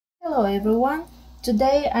Hello everyone,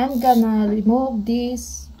 today I'm gonna remove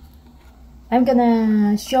this. I'm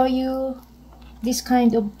gonna show you this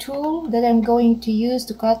kind of tool that I'm going to use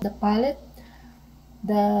to cut the pallet.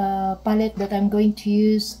 The pallet that I'm going to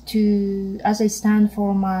use as a stand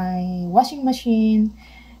for my washing machine,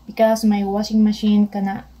 because my washing machine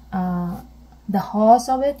cannot, the hose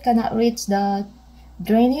of it cannot reach the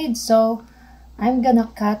drainage, so I'm gonna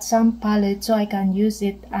cut some pallet so I can use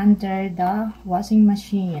it under the washing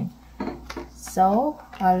machine. So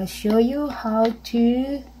I'll show you how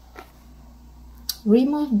to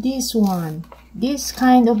remove this one. This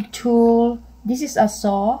kind of tool, this is a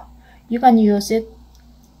saw. You can use it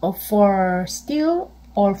for steel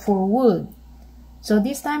or for wood. So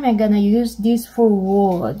this time I'm gonna use this for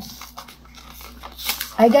wood.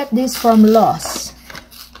 I got this from Lowe's.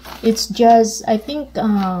 It's just, I think,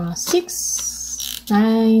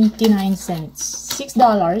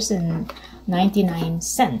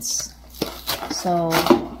 $6.99. So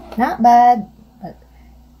not bad, but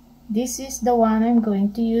this is the one I'm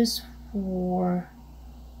going to use for,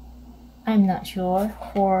 I'm not sure,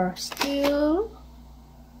 for steel.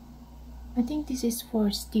 I think this is for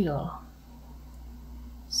steel.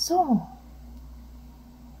 So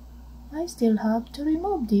I still have to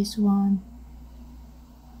remove this one.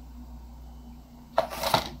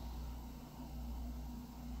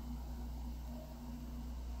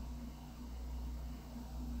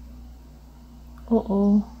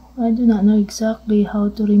 I do not know exactly how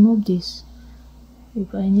to remove this.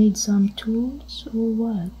 If I need some tools or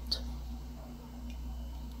what.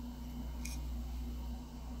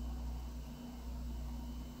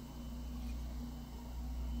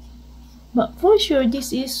 But for sure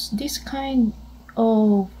this is this kind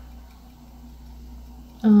of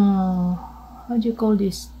how do you call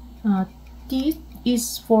this, teeth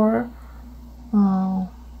is for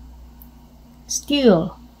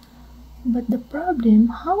steel. But the problem,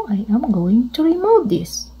 how I am going to remove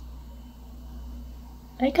this?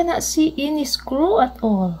 I cannot see any screw at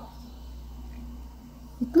all.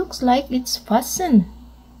 It looks like it's fastened.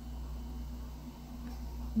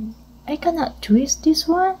 I cannot twist this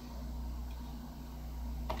one.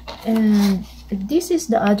 And this is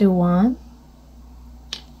the other one.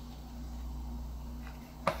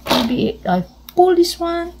 Maybe I pull this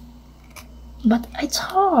one, but it's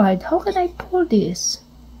hard. How can I pull this?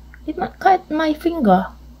 It might cut my finger.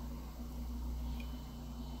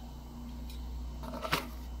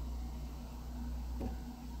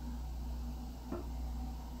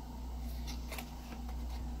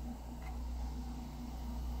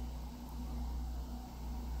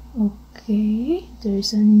 Okay,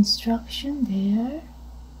 there's an instruction there.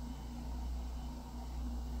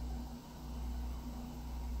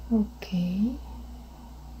 Okay.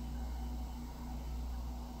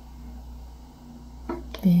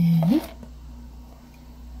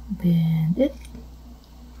 Bend it.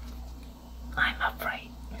 I'm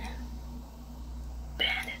afraid.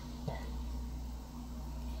 Bend it.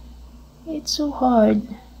 It's so hard.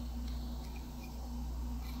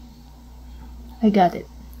 I got it.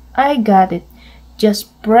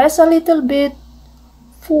 Just press a little bit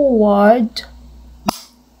forward.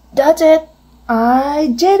 That's it.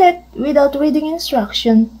 I did it without reading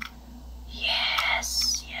instruction.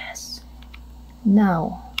 Yes.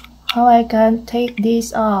 Now, how I can take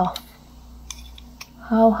this off?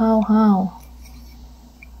 How?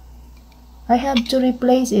 I have to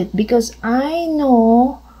replace it because I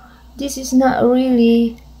know this is not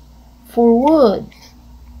really for wood.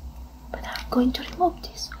 But I'm going to remove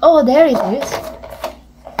this. Oh, there it is.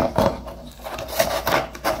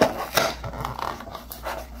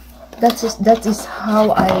 That is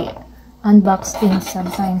how I unbox things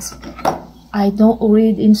sometimes. I don't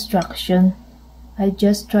read instruction. I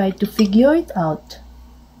just try to figure it out.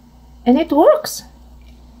 And it works.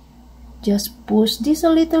 Just push this a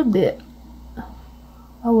little bit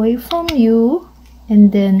away from you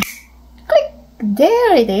and then click.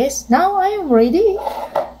 There it is. Now I am ready.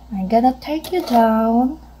 I'm gonna take you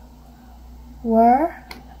down where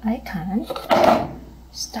I can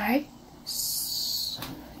start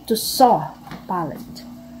to saw pallet.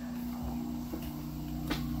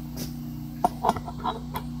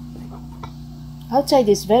 Outside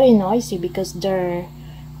is very noisy because their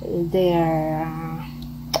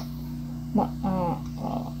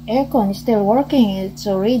aircon is still working. It's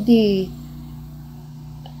already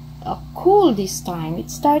cool this time.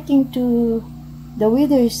 It's starting to, the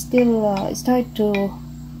weather is still start to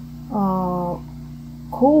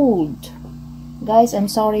cold. Guys, I'm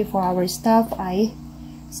sorry for our staff.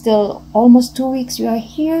 Still almost 2 weeks we are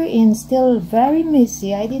here and still very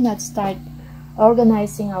messy. I did not start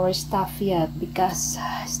organizing our stuff yet because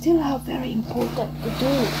I still have very important to do.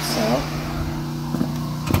 So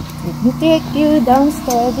let me take you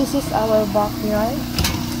downstairs. This is our backyard.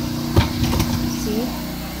 See,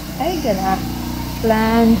 I'm gonna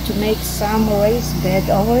plan to make some raised bed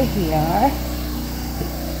over here.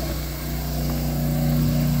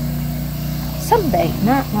 Someday,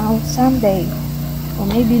 not now, someday. Or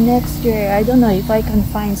maybe next year. I don't know if I can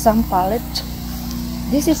find some pallet.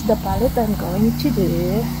 This is the pallet I'm going to do.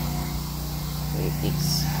 Here it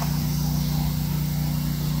is.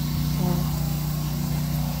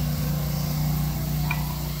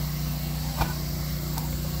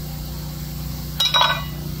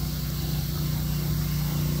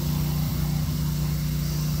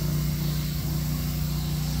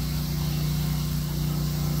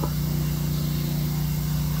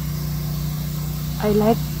 I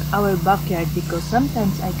like our backyard because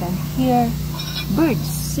sometimes I can hear birds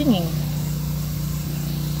singing.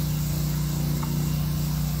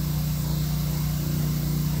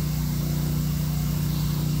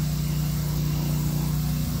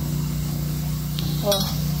 Oh,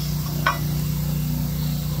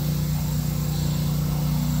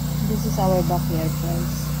 this is our backyard,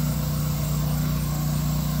 guys.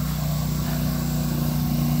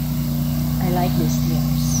 I like these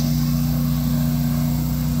stairs.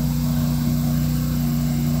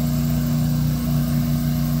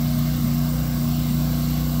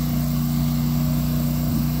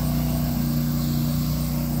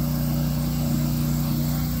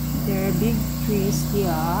 There are big trees here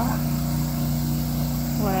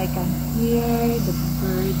where I can hear the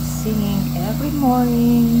birds singing every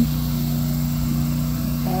morning,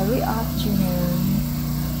 every afternoon,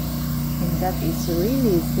 and that is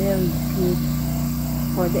really very good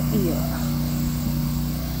for the ear.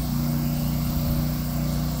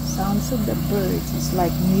 Sounds of the birds is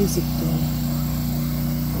like music to me,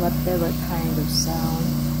 whatever kind of sound,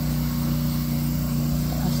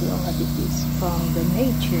 as long as it is from the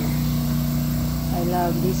nature. I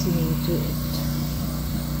love listening to it.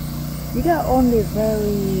 We got only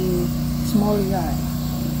very small yard,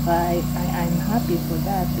 but I'm happy for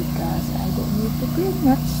that because I don't need to clean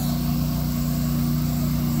much.